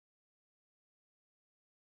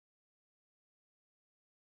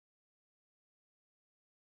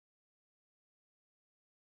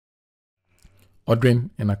Ordering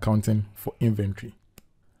and accounting for inventory.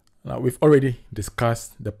 Now, we've already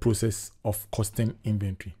discussed the process of costing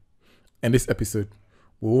inventory. In this episode,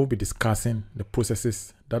 we will be discussing the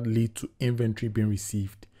processes that lead to inventory being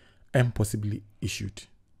received and possibly issued.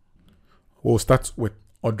 We'll start with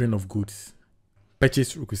ordering of goods.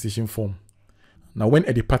 Purchase requisition form. Now, when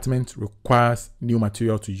a department requires new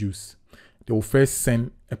material to use, they will first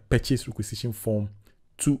send a purchase requisition form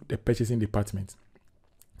to the purchasing department.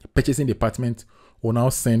 The purchasing department will now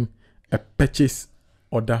send a purchase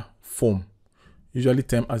order form, usually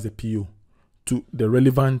termed as the PO, to the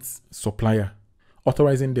relevant supplier,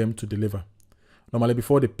 authorizing them to deliver. Normally,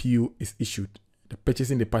 before the PO is issued, the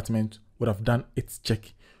purchasing department would have done its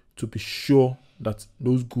check to be sure that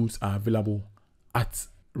those goods are available at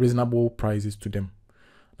reasonable prices to them.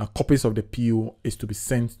 Now, copies of the PO is to be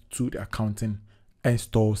sent to the accounting and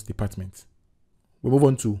stores department. We move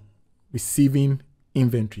on to receiving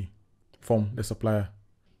inventory from the supplier.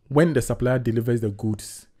 When the supplier delivers the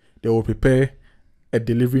goods, they will prepare a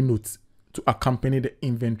delivery note to accompany the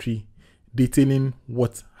inventory detailing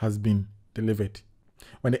what has been delivered.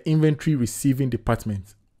 When the inventory receiving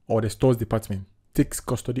department or the stores department takes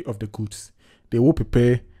custody of the goods, they will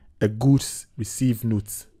prepare a goods received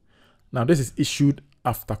note. Now, this is issued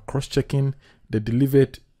after cross-checking the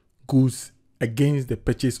delivered goods against the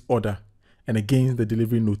purchase order and against the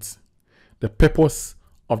delivery notes. The purpose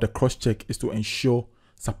of the cross-check is to ensure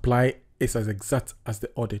supply is as exact as the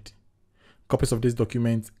ordered. Copies of this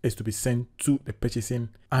document is to be sent to the purchasing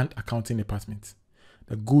and accounting department.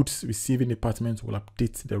 The goods receiving department will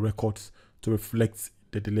update the records to reflect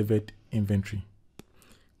the delivered inventory.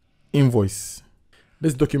 Invoice.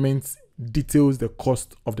 This document details the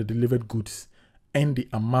cost of the delivered goods and the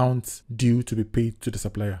amount due to be paid to the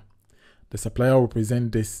supplier. The supplier will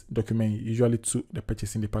present this document usually to the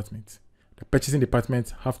purchasing department. The purchasing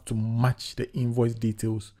department have to match the invoice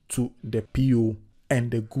details to the PO and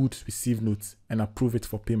the goods received notes and approve it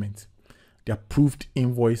for payment. The approved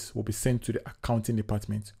invoice will be sent to the accounting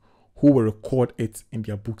department, who will record it in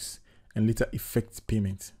their books and later effect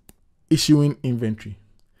payment. Issuing inventory.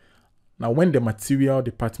 Now, when the material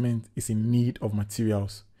department is in need of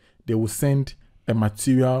materials, they will send a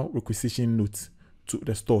material requisition note to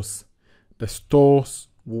the stores. The stores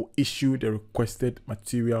will issue the requested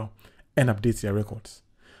material and update their records.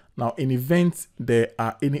 Now, in event there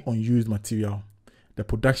are any unused material, the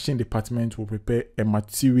production department will prepare a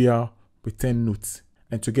material return note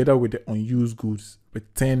and together with the unused goods,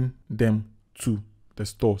 return them to the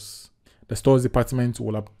stores. The stores department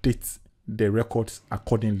will update the records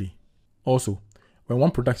accordingly. Also, when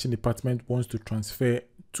one production department wants to transfer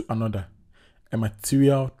to another, a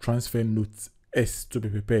material transfer note is to be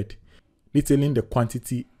prepared, detailing the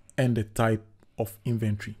quantity and the type of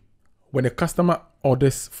inventory. When a customer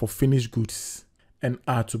orders for finished goods and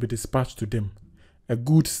are to be dispatched to them, a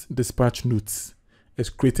goods dispatch note is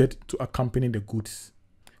created to accompany the goods.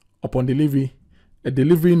 Upon delivery, a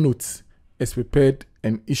delivery note is prepared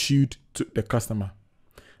and issued to the customer.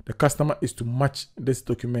 The customer is to match this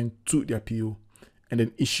document to their PO and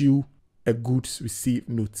then issue a goods received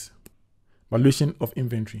note. Valuation of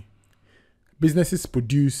inventory. Businesses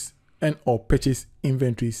produce and or purchase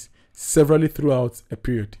inventories severally throughout a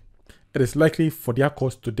period. It is likely for their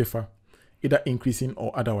cost to differ, either increasing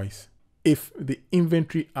or otherwise. If the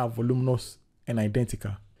inventory are voluminous and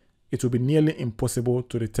identical, it will be nearly impossible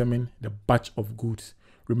to determine the batch of goods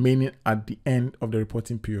remaining at the end of the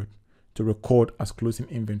reporting period to record as closing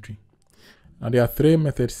inventory. Now, there are three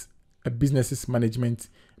methods a business's management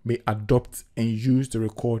may adopt and use to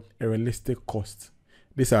record a realistic cost.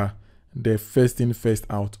 These are the first in, first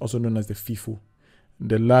out, also known as the FIFO,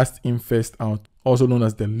 the last in, first out, also known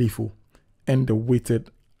as the LIFO, and the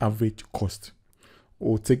weighted average cost.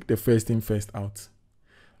 We'll take the first in, first out.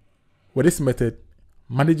 With this method,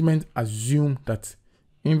 management assume that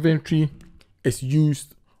inventory is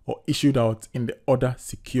used or issued out in the order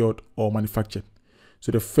secured or manufactured.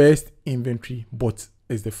 So the first inventory bought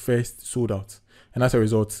is the first sold out. And as a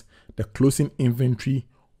result, the closing inventory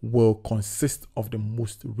will consist of the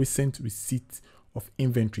most recent receipt of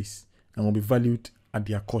inventories and will be valued at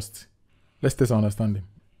their cost. Let's test our understanding.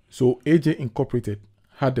 So AJ Incorporated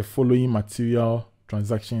had the following material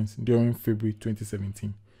transactions during February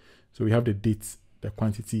 2017. So we have the dates, the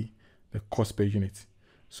quantity, the cost per unit.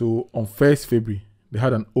 So on 1st February, they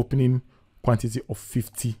had an opening quantity of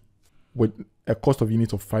 50 with a cost of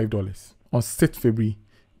unit of $5. On 6th February,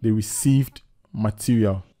 they received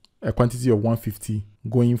material, a quantity of 150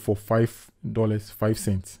 going for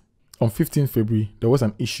 $5.05. On 15th February, there was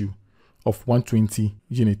an issue of 120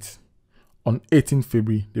 units. On 18th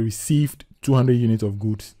February, they received 200 units of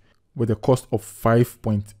goods with a cost of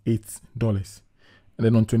 $5.8. And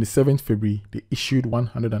then on 27th February, they issued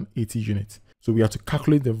 180 units. So we have to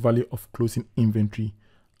calculate the value of closing inventory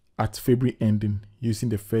at February ending using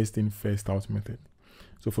the first in, first out method.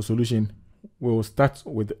 So for solution, we will start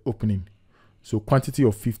with the opening. So quantity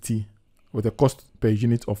of 50 with a cost per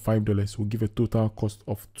unit of $5 will give a total cost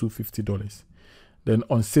of $250. Then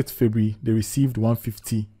on 6th February, they received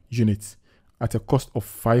 150 units at a cost of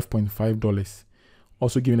 $5.5,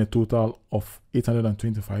 also giving a total of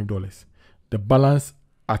 $825. The balance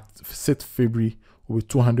at 6th February will be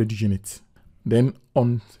 200 units. Then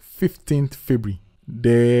on 15th February,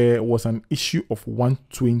 there was an issue of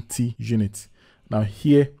 120 units. Now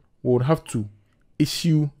here, we would have to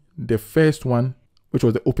issue the first one, which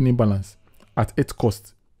was the opening balance, at its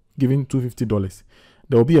cost, giving $250.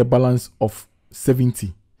 There will be a balance of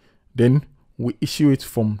 70. Then we issue it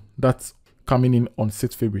from that coming in on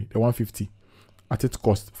 6th February, the 150, at its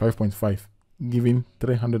cost, 5.5, giving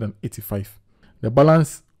 385. The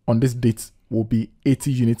balance on this date will be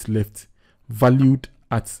 80 units left, valued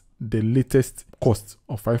at the latest cost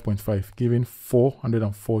of 5.5, giving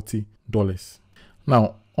 $440.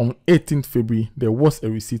 Now, on 18th February, there was a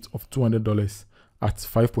receipt of $200 at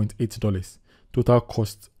 $5.8, total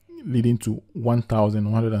cost leading to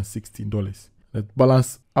 $1,160. The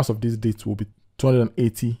balance as of this date will be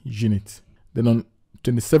 280 units. Then on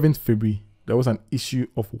 27th February, there was an issue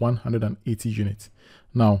of 180 units.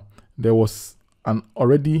 Now, there was an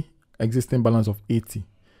already existing balance of 80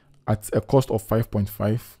 at a cost of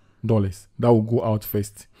 $5.5. That will go out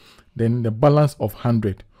first. Then the balance of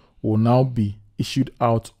 100 will now be issued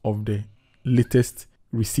out of the latest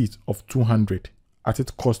receipt of 200 at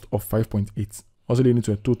its cost of 5.8, also leading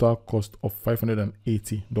to a total cost of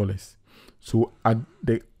 $580. So at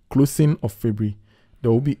the closing of February,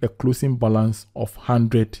 there will be a closing balance of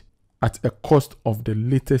 100 at a cost of the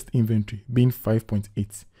latest inventory being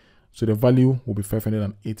 5.8. So the value will be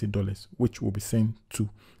 $580, which will be sent to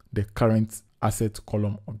the current asset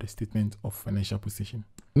column of the statement of financial position.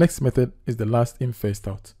 Next method is the last in, first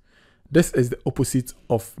out. This is the opposite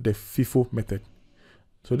of the FIFO method.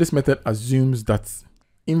 So this method assumes that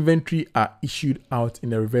inventory are issued out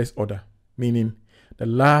in a reverse order, meaning the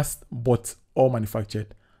last bought or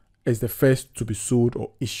manufactured is the first to be sold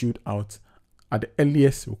or issued out at the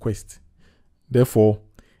earliest request. Therefore,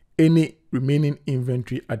 any remaining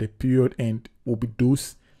inventory at the period end will be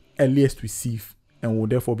those earliest received and will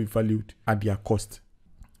therefore be valued at their cost.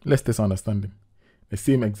 Let's test our understanding. The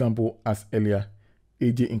same example as earlier,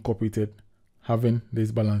 AJ Incorporated having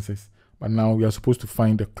these balances, but now we are supposed to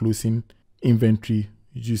find the closing inventory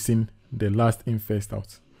using the last in, first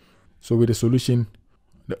out. So with the solution,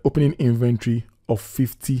 the opening inventory of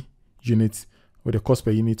 50 units with a cost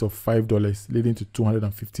per unit of $5 leading to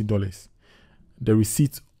 $250. The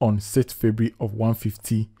receipt on 6th February of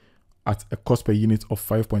 150 at a cost per unit of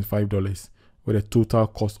 $5.5 with a total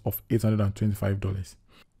cost of $825.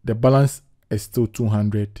 The balance is still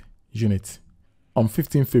 200 units. On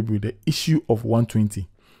 15th February, the issue of 120.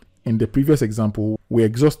 In the previous example, we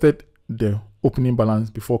exhausted the opening balance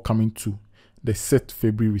before coming to the 6th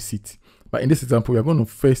February receipt. But in this example, we are going to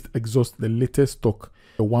first exhaust the latest stock,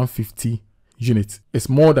 the 150 units. It's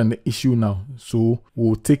more than the issue now, so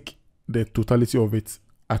we'll take the totality of it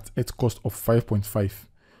at its cost of 5.5.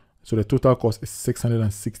 So the total cost is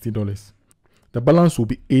 $660. The balance will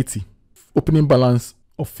be 80. Opening balance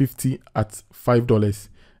of 50 at $5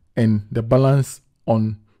 and the balance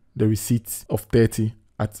on the receipt of 30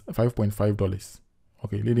 at $5.5.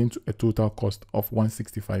 Okay, leading to a total cost of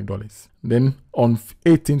 $165. Then on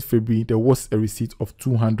 18th February, there was a receipt of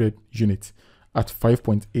 200 units at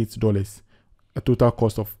 $5.8, a total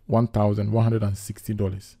cost of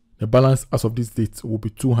 $1,160. The balance as of this date will be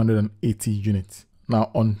 280 units. Now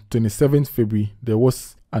on 27th February, there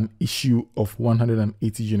was an issue of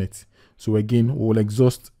 180 units. So again, we will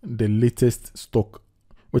exhaust the latest stock,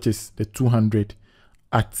 which is the 200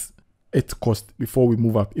 at its cost before we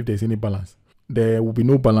move up if there's any balance. There will be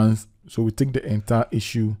no balance, so we take the entire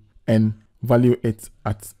issue and value it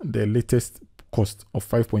at the latest cost of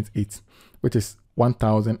 5.8, which is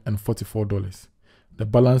 $1,044. The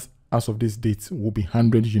balance as of this date will be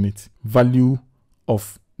 100 units. Value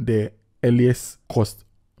of the earliest cost,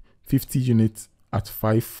 50 units at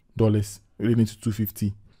 $5 leading to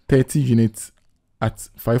 $250. 30 units at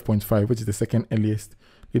 5.5, which is the second earliest,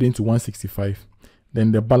 leading to $165.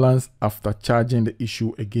 Then the balance after charging the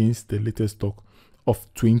issue against the latest stock of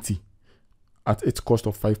 20 at its cost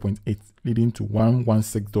of 5.8, leading to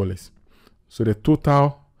 $116. So the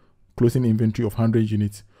total closing inventory of 100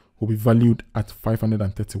 units will be valued at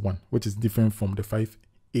 531, which is different from the 5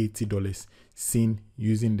 $80 seen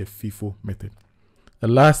using the FIFO method. The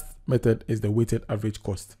last method is the weighted average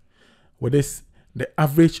cost. With this, the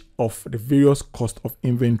average of the various cost of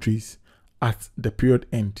inventories at the period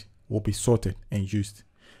end will be sorted and used.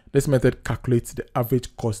 This method calculates the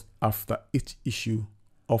average cost after each issue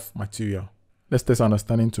of material. Let's test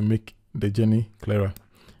understanding to make the journey clearer.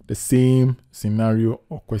 The same scenario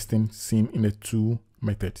or question seen in the two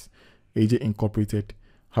methods. AJ Incorporated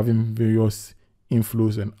having various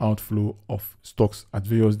inflows and outflow of stocks at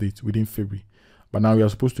various dates within February. But now we are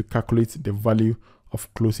supposed to calculate the value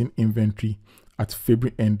of closing inventory at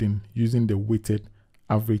February ending using the weighted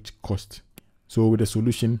average cost. So with the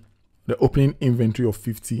solution, the opening inventory of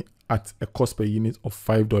 50 at a cost per unit of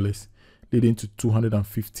 $5 leading to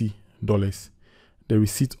 $250. The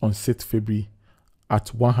receipt on set February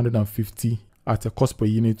at 150 at a cost per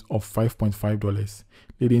unit of $5.5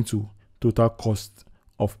 leading to total cost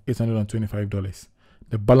of $825.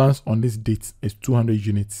 The balance on this date is 200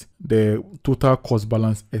 units. The total cost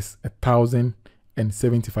balance is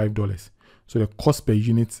 $1,075. So the cost per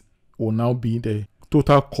unit will now be the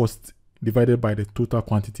total cost divided by the total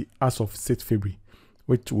quantity as of set February,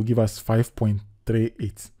 which will give us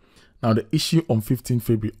 5.38. Now the issue on 15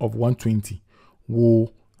 February of 120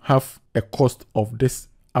 will have a cost of this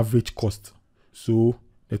average cost. So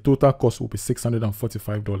the total cost will be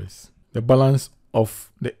 $645. The balance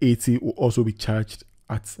of the 80 will also be charged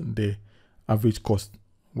at the average cost,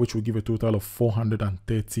 which will give a total of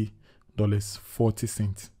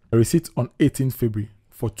 $430.40. A receipt on 18 February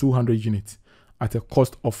for 200 units at a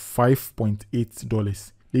cost of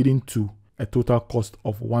 $5.8, leading to a total cost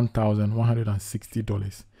of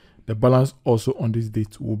 $1,160. The balance also on this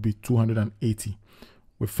date will be 280.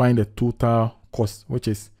 We find the total cost, which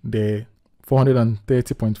is the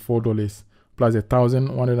 $430.4 plus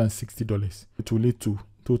 $1,160, which will lead to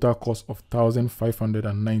total cost of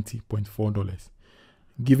 $1,590.4,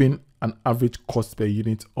 giving an average cost per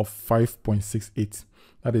unit of 5.68.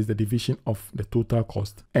 That is the division of the total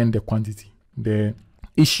cost and the quantity. The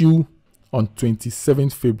issue on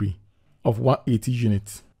 27th February of 180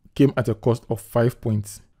 units came at a cost of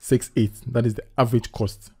 5.68. That is the average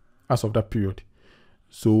cost as of that period.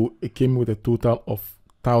 So it came with a total of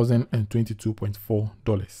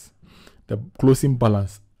 $1,022.4. The closing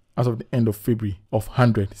balance as of the end of February of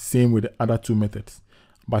 100, same with the other two methods,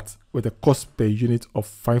 but with a cost per unit of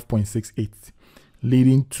 5.68,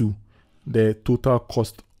 leading to the total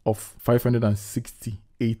cost of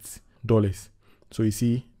 $568. So you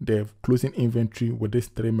see, the closing inventory with these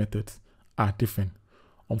three methods are different.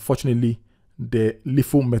 Unfortunately, the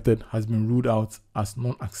LIFO method has been ruled out as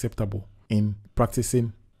non-acceptable in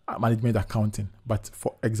practicing management accounting, but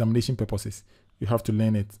for examination purposes, you have to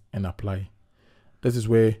learn it and apply. This is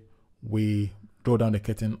where we draw down the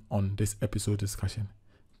curtain on this episode discussion.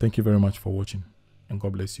 Thank you very much for watching, and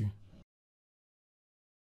God bless you.